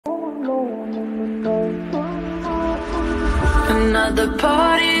Another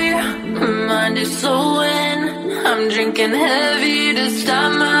party, mind is slowing. I'm drinking heavy to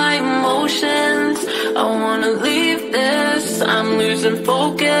stop my emotions. I wanna leave this, I'm losing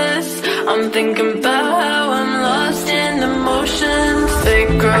focus. I'm thinking about how I'm lost in the motions.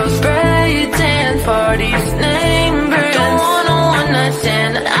 Fake girls, spray tan, parties, name brands. Don't want a one night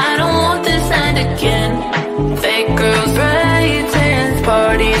stand, I don't want this night again. Fake girls, spray tan,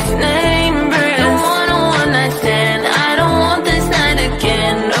 parties, name brands. Don't want a one night stand, I don't want this night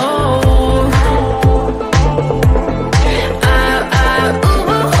again, no.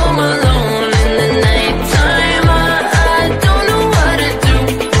 Uber home alone in the nighttime. I don't know what to do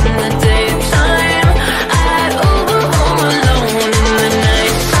in the daytime. I Uber home alone in the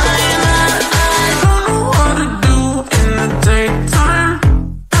nighttime. I don't know what to do in the daytime.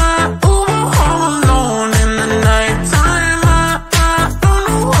 I Uber home alone in the nighttime. I don't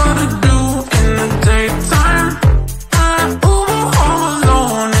know what to do in the daytime. I Uber home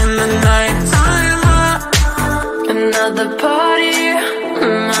alone in the nighttime. Another party,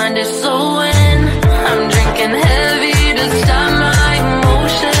 mind is slowing. I'm drinking heavy to stop my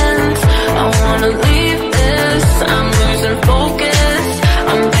emotions. I wanna leave this, I'm losing focus.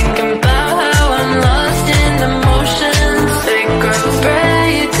 I'm thinking about how I'm lost in the motions. Fake girls,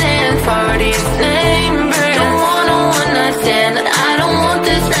 spray tan, parties, name brands. Don't want a one night stand, I don't want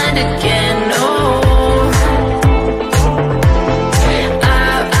this night again, no.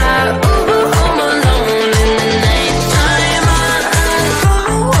 I Uber home alone in the nighttime. I don't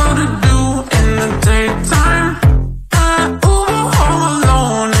know what to do in the daytime. I Uber home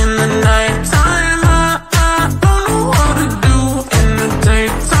alone in the nighttime. I don't know what to do in the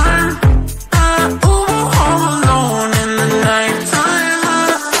daytime. I Uber home alone in the nighttime. I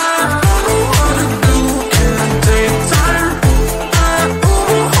don't know what to do in the daytime. I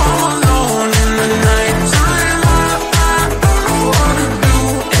Uber home alone in the nighttime. I don't know what to do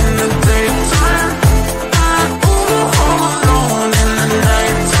in the daytime. I Uber home alone in the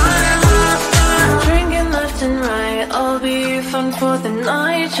nighttime. Drinking left and right, I'll be fun for the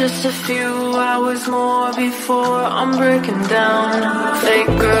night. Just a few hours more before I'm breaking down.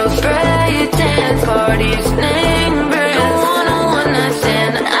 Fake girls, spray tan, parties, name brands. Don't want a one night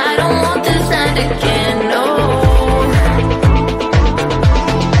stand, I don't want this night again, no.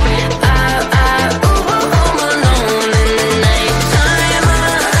 I Uber home alone in the nighttime.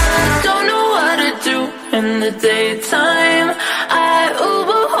 I don't know what to do in the daytime. I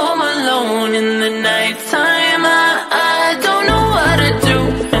Uber home alone in the nighttime. I don't know what to do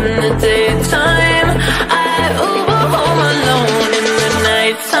in the daytime. I Uber home alone in the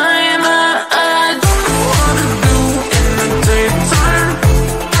nighttime. I don't know what to do in the daytime.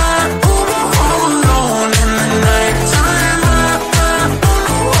 I Uber home alone in the nighttime. I don't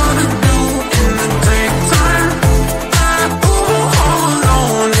know what to do in the daytime.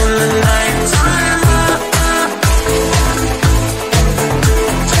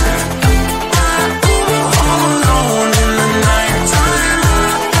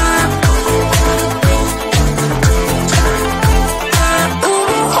 I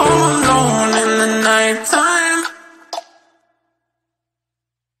Uber home alone in the nighttime.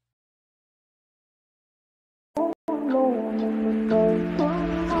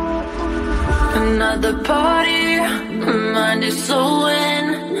 Another party, mind is slowing.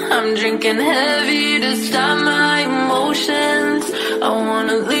 I'm drinking heavy to stop my emotions. I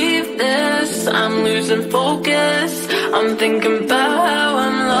wanna leave this, I'm losing focus. I'm thinking about how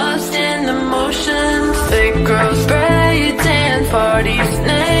I'm lost in the motions. Fake girls, spray tan, parties,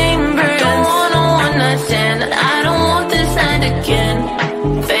 name brands. Don't want a one night stand, I don't want this night again.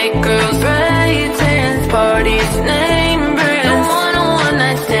 Fake girls, spray tan, parties, name brands. Don't want a one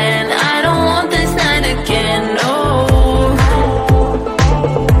night stand, I don't want this night again, no.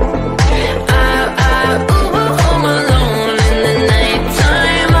 I Uber home alone in the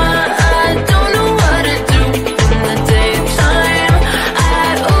nighttime. I don't know what to do in the daytime. I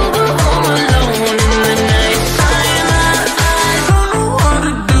Uber home alone in the nighttime. I don't know what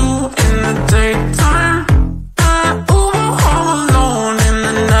to do in the daytime. I Uber home alone.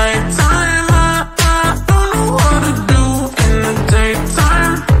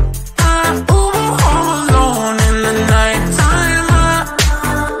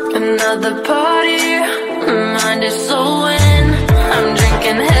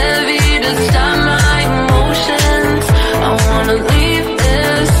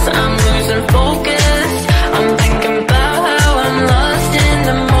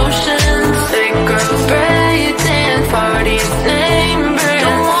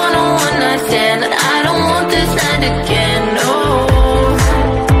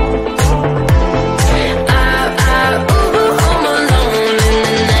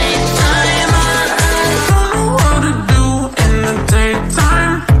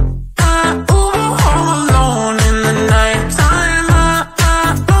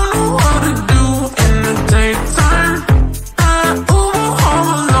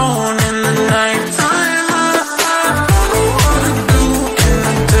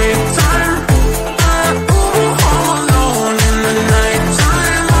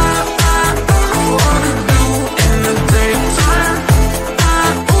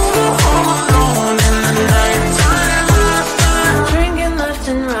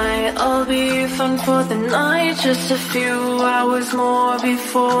 just a few hours more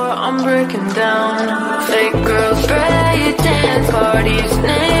before I'm breaking down. Fake girls, spray, dance parties,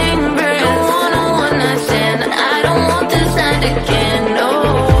 name brands. Don't want a one night stand, I don't want this night again, no.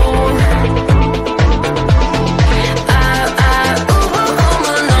 Uber home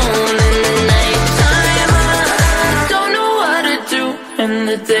alone in the nighttime. I don't know what to do in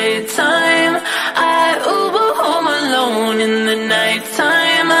the daytime. I Uber home alone in the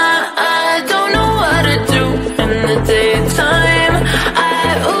nighttime. I don't know what to do in the daytime. I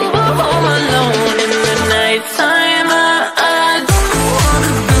Uber home alone in the nighttime. I don't know what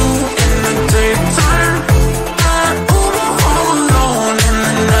to do in the daytime. I Uber home alone in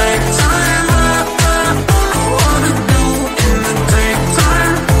the nighttime. I don't know what to do in the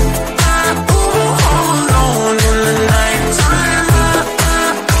daytime. I Uber home alone in the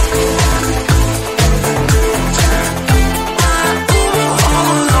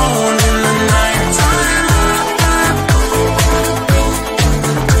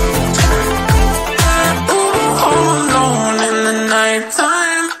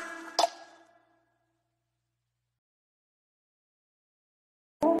nighttime.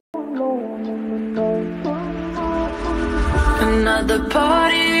 Another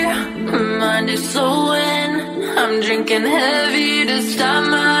party, mind is so in. I'm drinking heavy to stop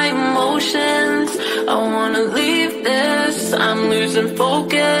my emotions. I wanna leave this, I'm losing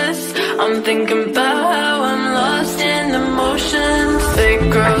focus. I'm thinking about how I'm lost in the motions. Fake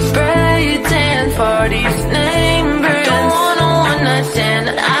girls, spray, dance parties, name brands. Don't want a one night stand,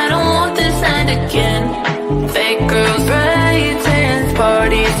 I don't want this night again. Fake girls, spray, dance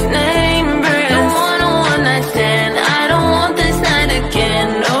parties, name brands. Don't want a one night stand, I don't want this night again,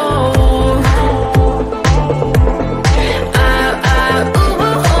 no. I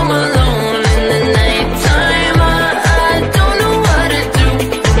Uber home alone in the nighttime. I don't know what to do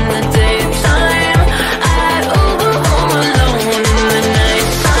in the daytime. I Uber home alone in the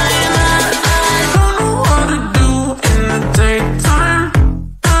nighttime. I don't know what to do in the daytime.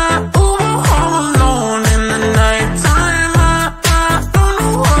 I Uber home alone in the nighttime. I don't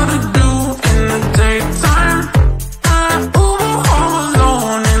know what to do in the daytime. I Uber home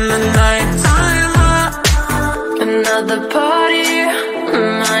alone in the nighttime. Another party,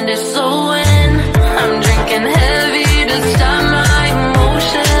 mind is so in. I'm drinking heavy to stop my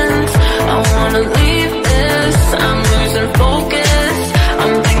emotions. I wanna leave this, I'm losing focus.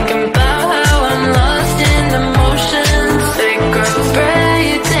 I'm thinking about how I'm lost in the motions. Fake girls, spray,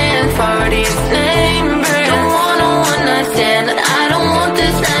 dance parties, name brands. Don't want a one night stand, I don't want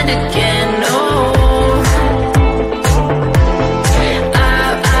this night again, no.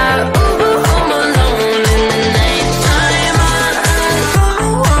 I Uber home alone in the nighttime. I don't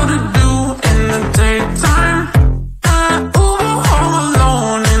know what to do in the daytime. I Uber home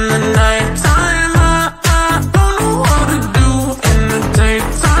alone in the nighttime. I don't know what to do in the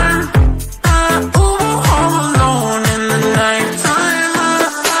daytime. I Uber home alone in the nighttime. I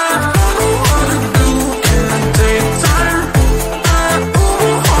don't know what to do in the daytime. I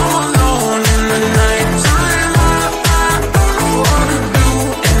Uber home alone in the nighttime. I don't know what to do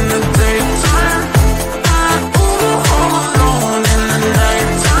in the daytime. I Uber home alone in the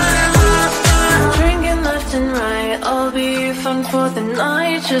nighttime. Drinking left and right, I'll be fun for the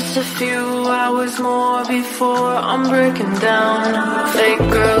night. Just a few hours more before I'm breaking down. Fake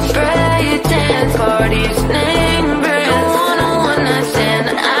girls, spray, dance parties, name brands. Don't want a one night stand,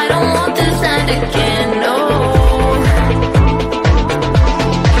 I don't want this night again, no.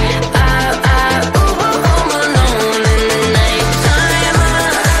 I Uber home alone in the nighttime.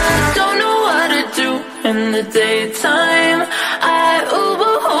 I don't know what to do in the daytime. I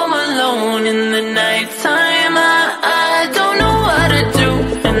Uber home alone in the nighttime. I don't know what to do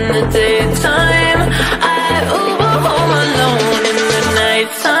in the daytime. I Uber home alone in the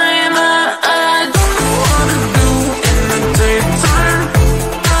nighttime. I don't know what to do in the daytime.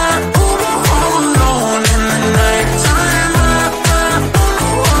 I Uber home alone in the nighttime. I don't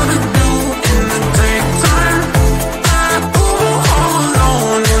know what to do in the daytime.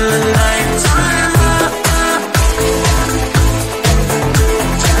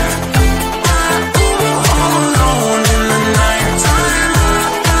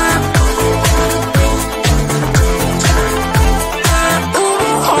 I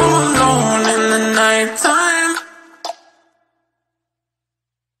Uber home alone in the nighttime.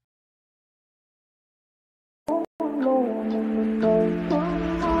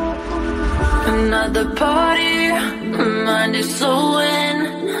 Another party, mind is so in.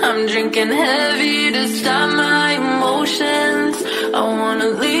 I'm drinking heavy to stop my emotions. I wanna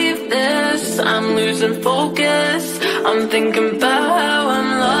leave this, I'm losing focus. I'm thinking about how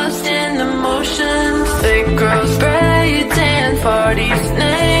I'm lost in the motions. Fake girls, spray tan, parties,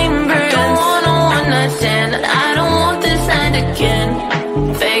 name brands. Don't want a one night stand, I don't want this night again.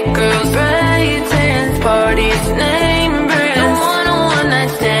 Fake girls, spray tan, parties, name brands. Don't want a one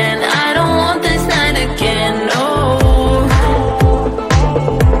night stand, I don't want this night again. No.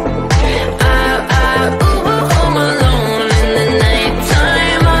 I Uber home alone in the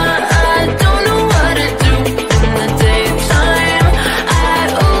nighttime. I don't know what to do in the daytime. I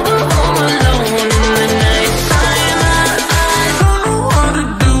Uber home alone in the nighttime. I don't know what to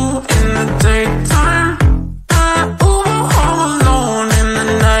do in the daytime. I Uber home alone in the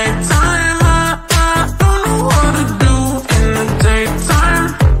nighttime. I don't know what to do in the daytime.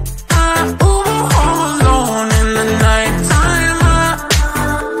 I Uber home alone in the nighttime.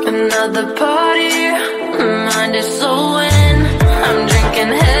 Another party, mind is so in. I'm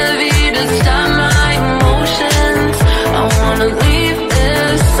drinking heavy to stop my emotions. I wanna leave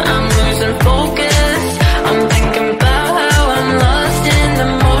this, I'm losing focus. I'm thinking about how I'm lost in the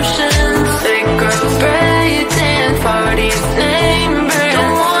motions. Fake girls, spray tan, parties, name brands.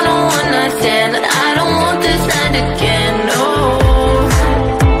 Don't want a one night stand, I don't want this night again, no.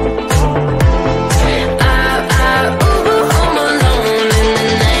 I Uber home alone in the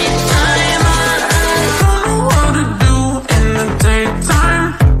nighttime. I don't know what to do in the daytime.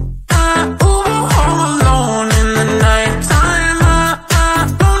 I Uber home alone in the nighttime. I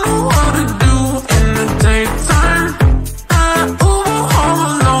don't know what to do in the daytime. I Uber home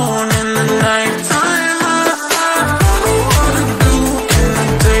alone in the nighttime. I don't know what to do in the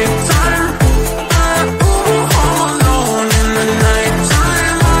daytime. I Uber home alone in the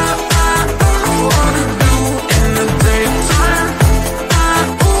nighttime. I don't know what to do in the daytime. I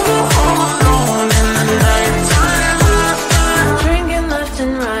Uber home alone in the nighttime. Drinking left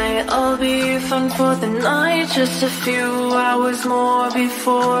and right, I'll be fun for the night. Just a few hours more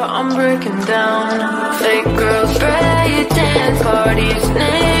before I'm breaking down. Fake girls, spray tan, parties,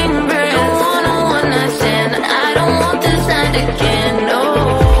 name brands. Don't want a one night stand, I don't want this night again, no.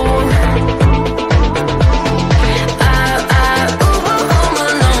 I Uber home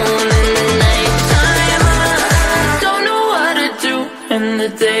alone in the nighttime. I don't know what to do in the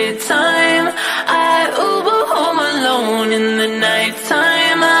daytime. I Uber home alone in the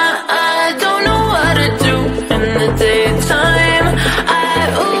nighttime. I don't know what to do in the daytime. I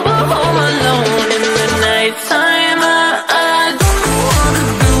Uber home alone in the nighttime. I don't know what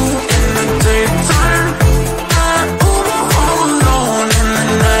to do in the daytime. I Uber home alone in the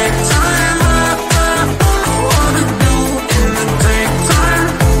nighttime. I don't know what to do in the daytime.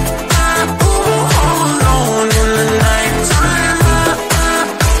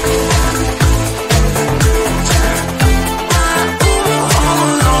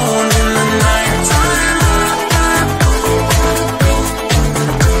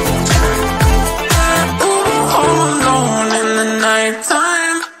 I Uber home alone in the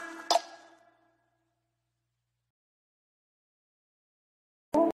nighttime.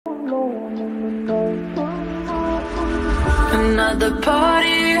 Another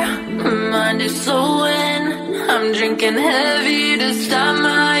party, mind is so in. I'm drinking heavy to stop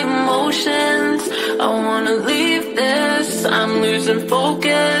my emotions. I wanna leave this, I'm losing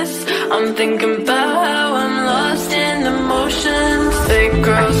focus. I'm thinking about how I'm lost in the motions. Fake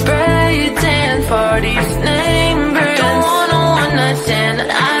girls, spray tan, parties, name brands. Don't want a one night stand,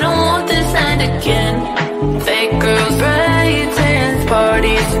 I don't want this night again. Fake girls, spray tan,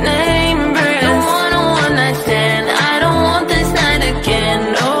 parties, name brands. Don't want a one night stand, I don't want this night again,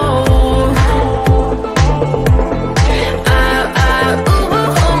 no. I Uber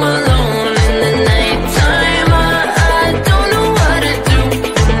home alone in the nighttime. I don't know what to do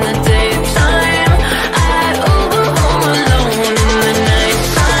in the daytime. I Uber home alone in the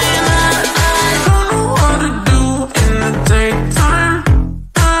nighttime. I don't know what to do in the daytime.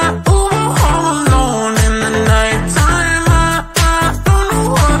 I Uber home alone in the nighttime. I don't know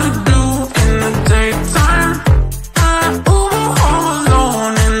what to do in the daytime. I Uber home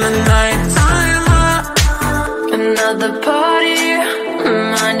alone in the nighttime. Another party,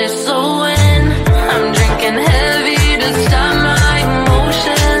 mind is so in. I'm drinking heavy to stop my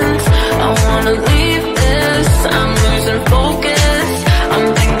emotions. I wanna leave this, I'm losing focus. I'm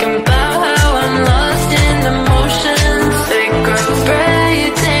thinking about how I'm lost in the motions. Fake girls, spray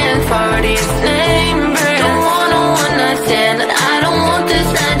tan, parties, name brands. Don't want a one night stand, I don't want this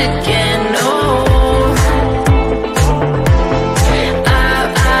night again, no.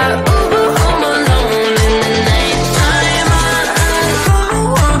 I Uber home alone in the nighttime. I don't know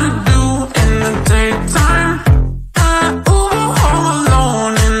what to do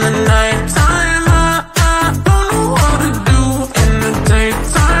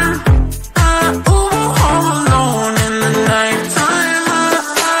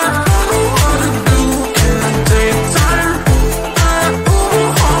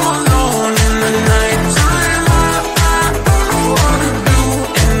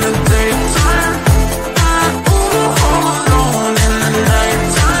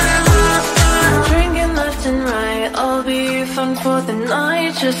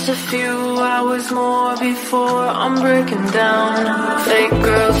just a few hours more before I'm breaking down. Fake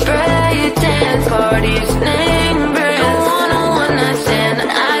girls, spray, dance parties, name brands. Don't want a one night stand,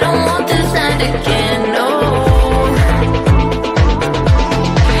 I don't want this night again, no.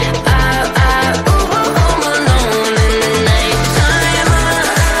 Uber home alone in the nighttime.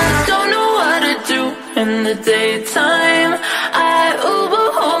 I don't know what to do in the daytime. I Uber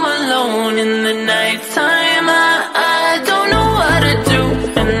home alone in the nighttime. I don't know what to do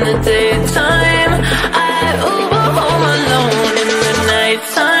in the daytime. I Uber home alone in the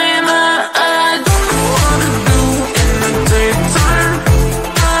nighttime. I don't know what to do in the daytime.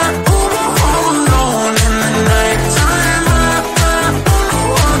 I Uber home alone in the nighttime. I don't know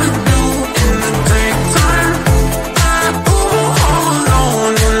what to do in the daytime. I Uber home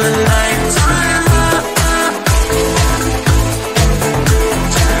alone in the nighttime.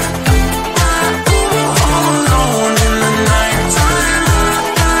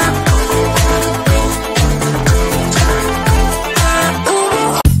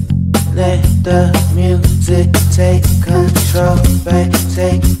 Let the music take control, babe.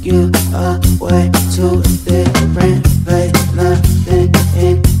 Take you away to a different place. Nothing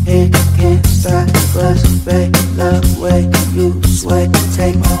in here can stop us, babe. The way you sway,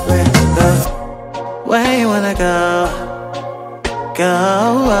 take my breath. The way you wanna go, go,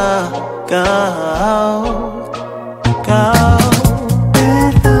 go, go.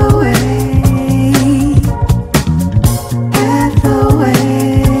 Breath away, breath away.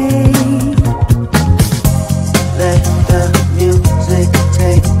 Let the music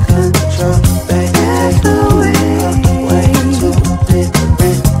take control, babe. Take away to a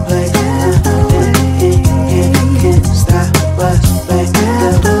different place. Nothing in here can stop us, babe.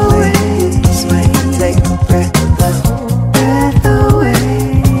 The way you sway, take a breath away,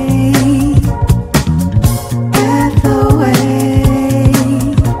 breath away.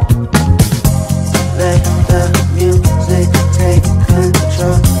 Let the music take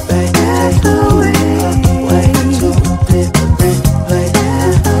control, babe. Take away to a different place.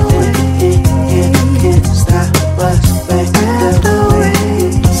 Nothing in here can stop us, babe. The way you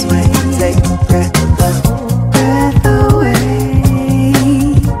sway, take a breath away,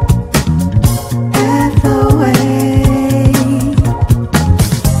 breath away.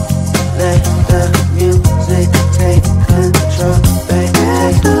 Let the music take control, babe.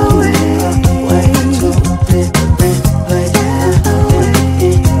 Take away to a different place. Nothing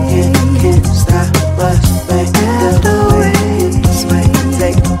in here can stop us, babe. The way you sway,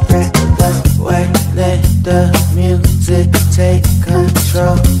 take a breath away. Let the music take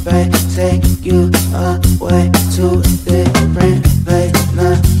control, babe. Take you away to a different place.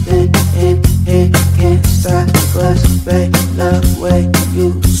 Nothing in here can stop us, babe. The way you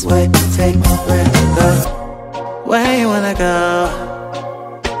sway, take a breath away. You wanna go,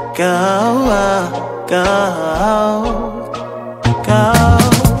 go, go, go.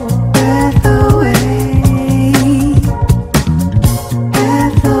 Breath away,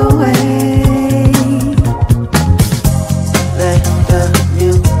 breath away. Let the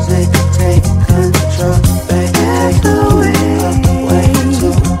music take control, babe. Take away to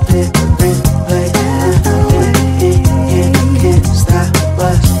a different place. Nothing in here can stop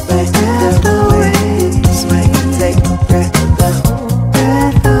us, babe. The way you sway, take a breath away,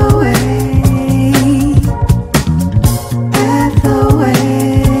 breath away, breath away.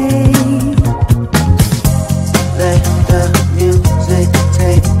 Let the music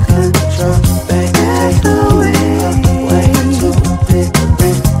take control, babe. Take away to a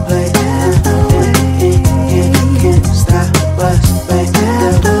different place. Nothing in here can stop us, babe.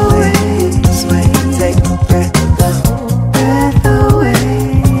 The way you sway, take a breath away, breath away,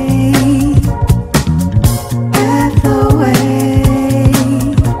 breath away.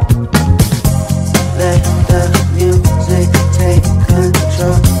 Let the music take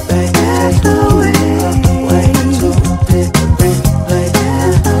control, babe. Take away to a different place.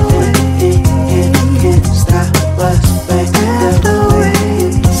 Nothing in here can stop us, babe. The way you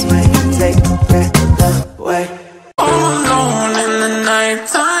sway, take a breath away. All alone in the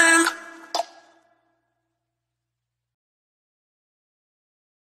nighttime.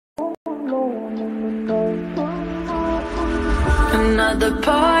 Another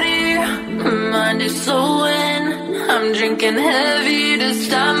party, my mind is slowing. I'm drinking heavy to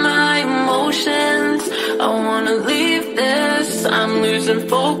stop my emotions. I wanna leave this, I'm losing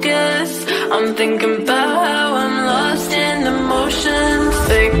focus. I'm thinking about how I'm lost in emotions.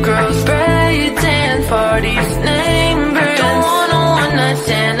 Fake girls, spray, dance parties, name brands. Don't want a one night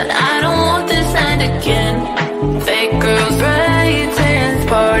stand, I don't want this night again. Fake girls, spray, dance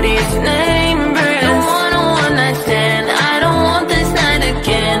parties, name brands. Don't want a one night stand, I don't want this night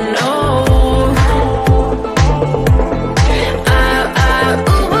again.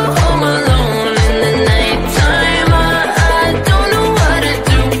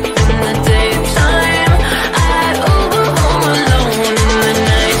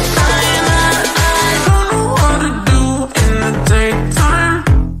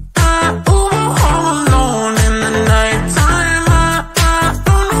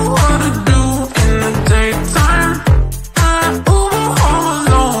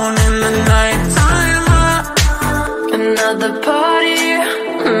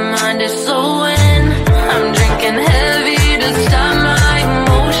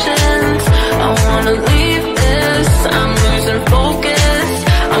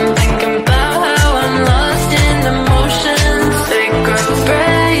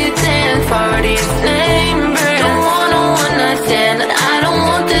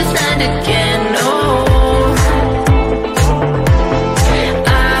 decide again. No.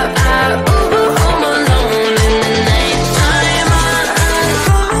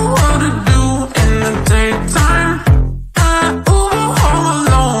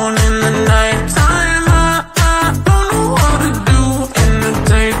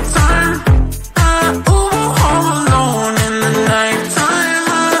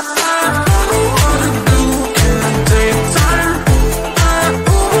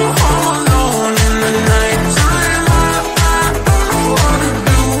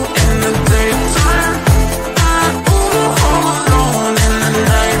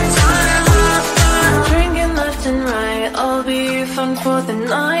 For the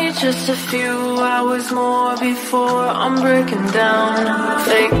night, just a few hours more before I'm breaking down.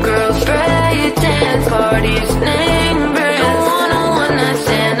 Fake girls spray, dance parties, name brands. Don't want a one night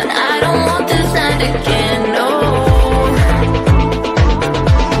stand, I don't want this night again, no.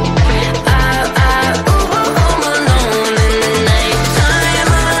 I Uber home alone in the nighttime.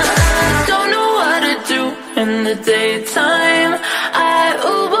 I don't know what to do in the daytime. I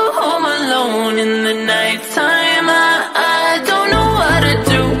Uber home alone in the nighttime. I don't know what to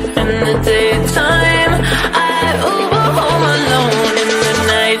do in the daytime. I Uber home alone in the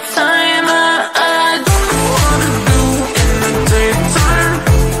nighttime. I don't know what to do in the daytime.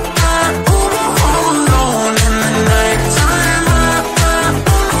 I Uber home alone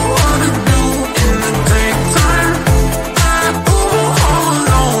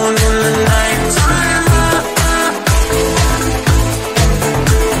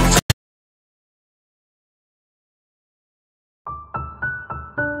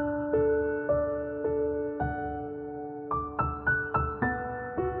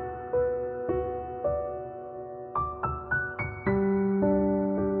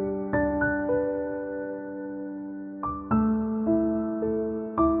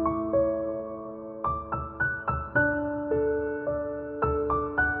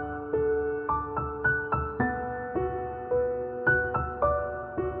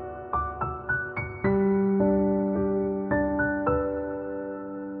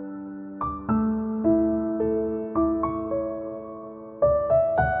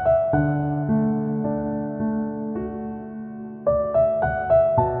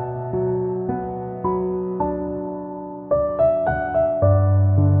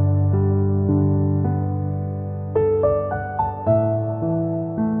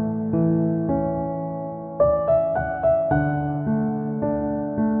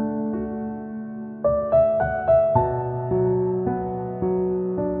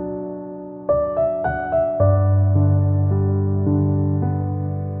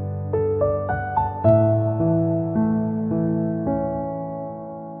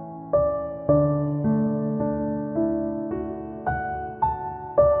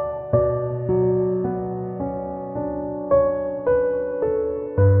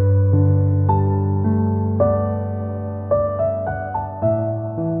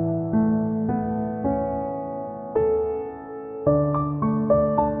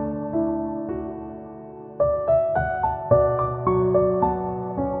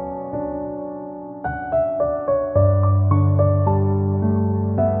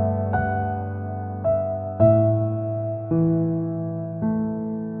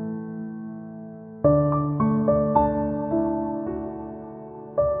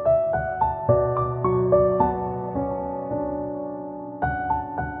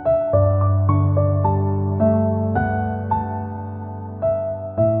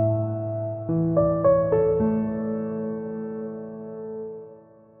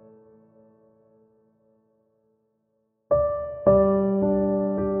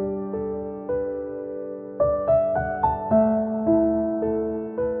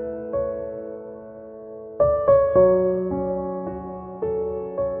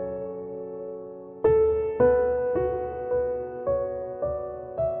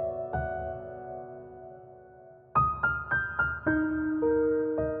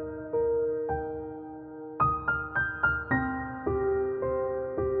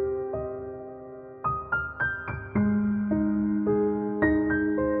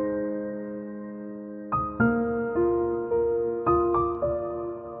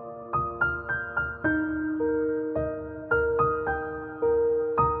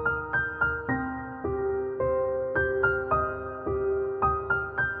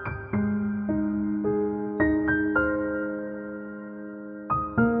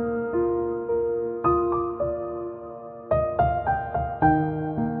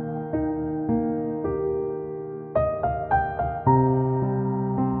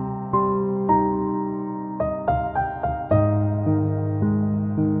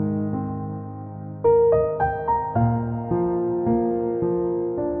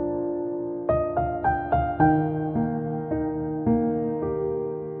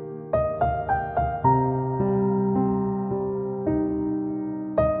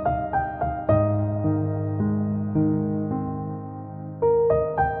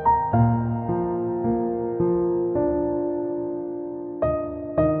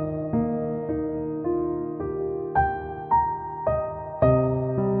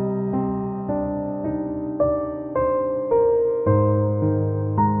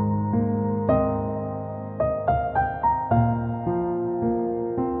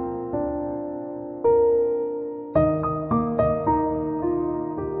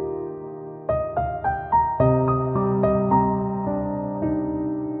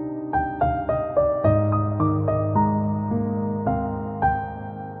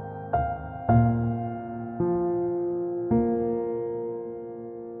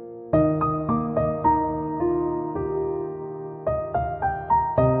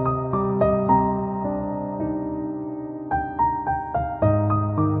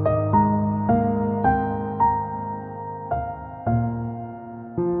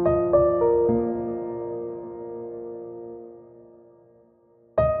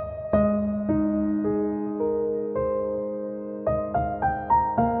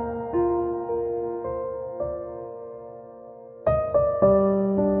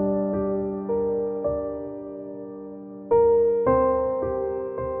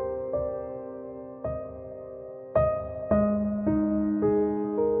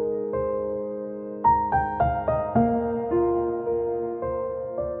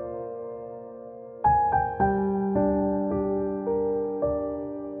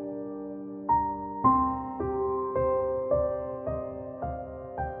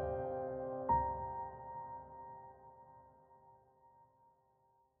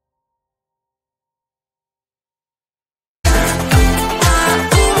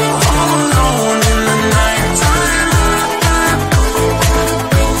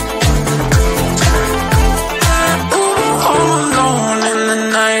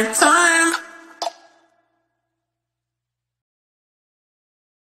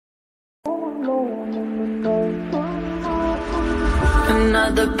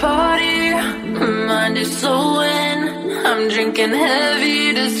I'm drinking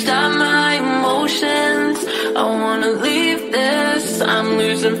heavy to stop my emotions. I wanna leave this, I'm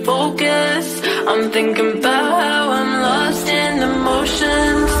losing focus. I'm thinking about how I'm lost in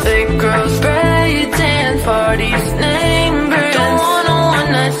emotions. Fake girls, spray tan, parties, name brands. Don't want a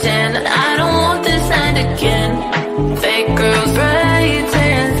one night stand, I don't want this night again. Fake girls, spray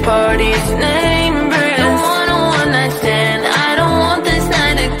tan, parties, name brands. Don't want a one night stand, I don't want this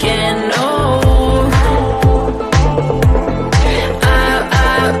night again. No.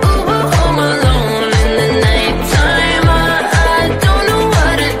 Uber home alone in the nighttime. I don't know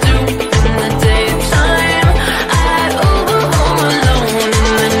what to do in the daytime. I Uber home alone in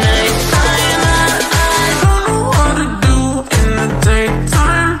the nighttime. I don't know what to do in the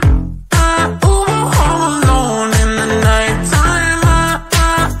daytime. I Uber home alone in the nighttime.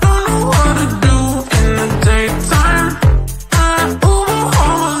 I don't know what to do in the daytime. I Uber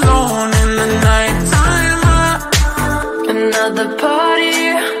home alone in the nighttime. Another party,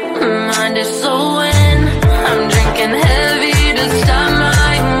 mind is slowing. I'm drinking heavy to stop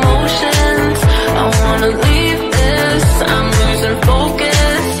my emotions. I wanna leave this, I'm losing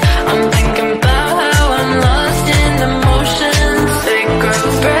focus. I'm thinking about how I'm lost in emotions. Fake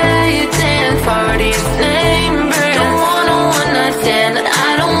girls, spray tan, parties, name brands. Don't want a one night stand, I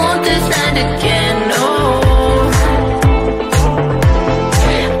don't want this night again. No.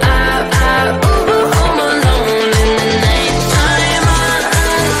 I Uber home alone in the nighttime. I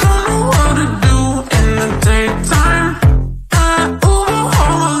don't know what to do in the daytime. I Uber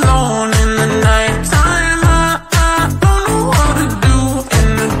home alone in the nighttime. I don't know what to do in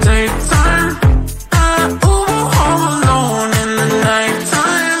the daytime. I Uber home alone in the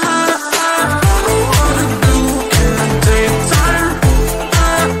nighttime. I don't know what to do in the daytime.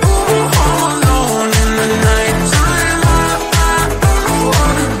 I Uber home alone in the nighttime. I don't know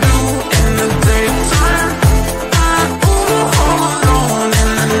what to do in the daytime. I Uber home alone in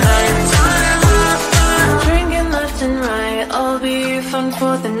the nighttime. Drinking left and right, I'll be fun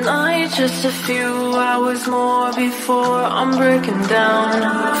for the night. Just a few hours more before I'm breaking down.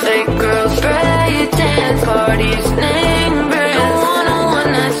 Fake girls, spray tan, parties, name brands. Don't want a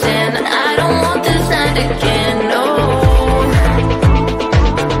one night stand, I don't want this night again. No.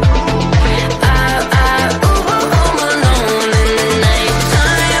 I Uber home alone in the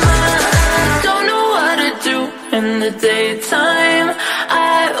nighttime. I don't know what to do in the daytime.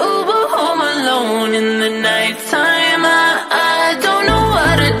 I Uber home alone in the nighttime. I don't know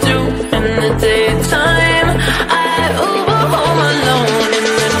what to do in the daytime. I Uber home alone in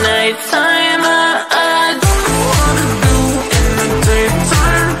the nighttime. I don't know what to do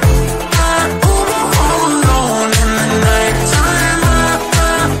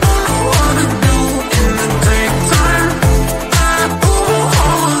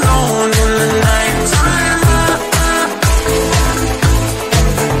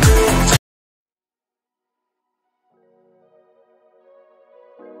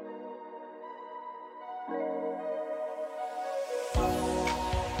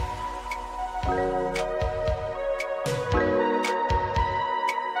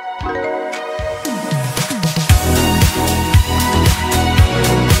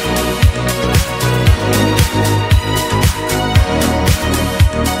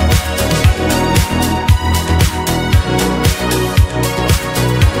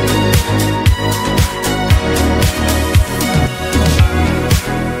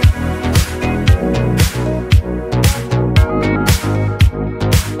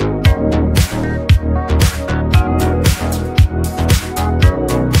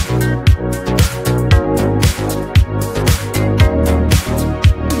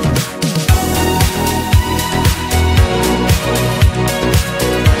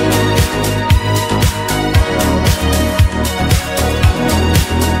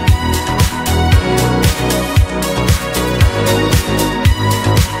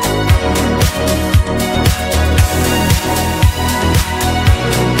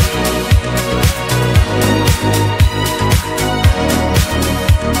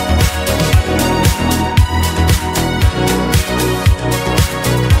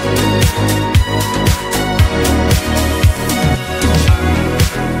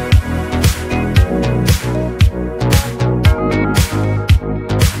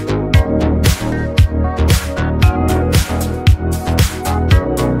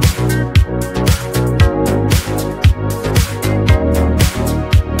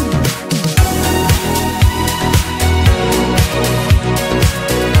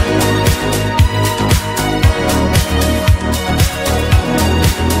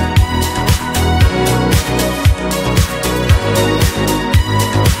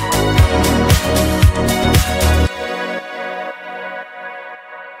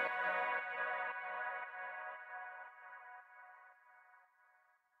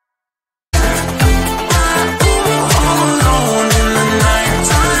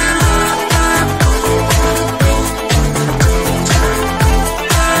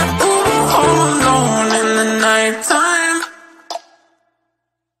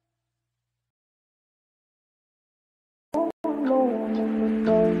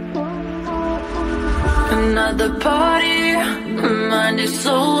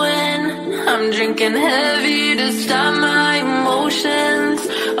drinking heavy to stop my emotions.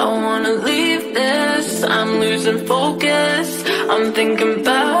 I wanna leave this, I'm losing focus. I'm thinking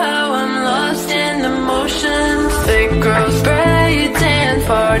about how I'm lost in emotions. Fake girls, spray tan,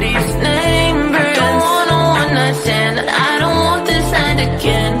 parties, name brands. I don't want a one night stand, I don't want this night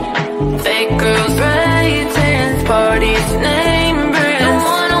again. Fake girls, spray tan, parties, name brands. Don't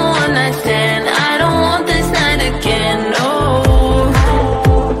want a one night stand, I don't want this night again, no.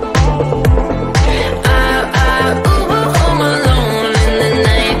 Uber home alone in the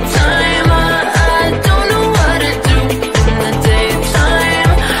nighttime. I don't know what to do in the daytime.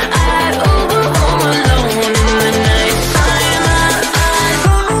 I Uber home alone in the nighttime. I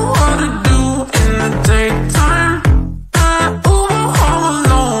don't know what to do in the daytime. I Uber home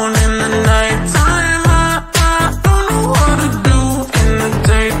alone in the nighttime. I don't know what to do in the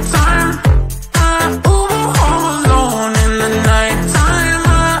daytime. I Uber home alone in the nighttime.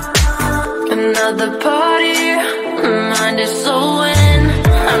 Another party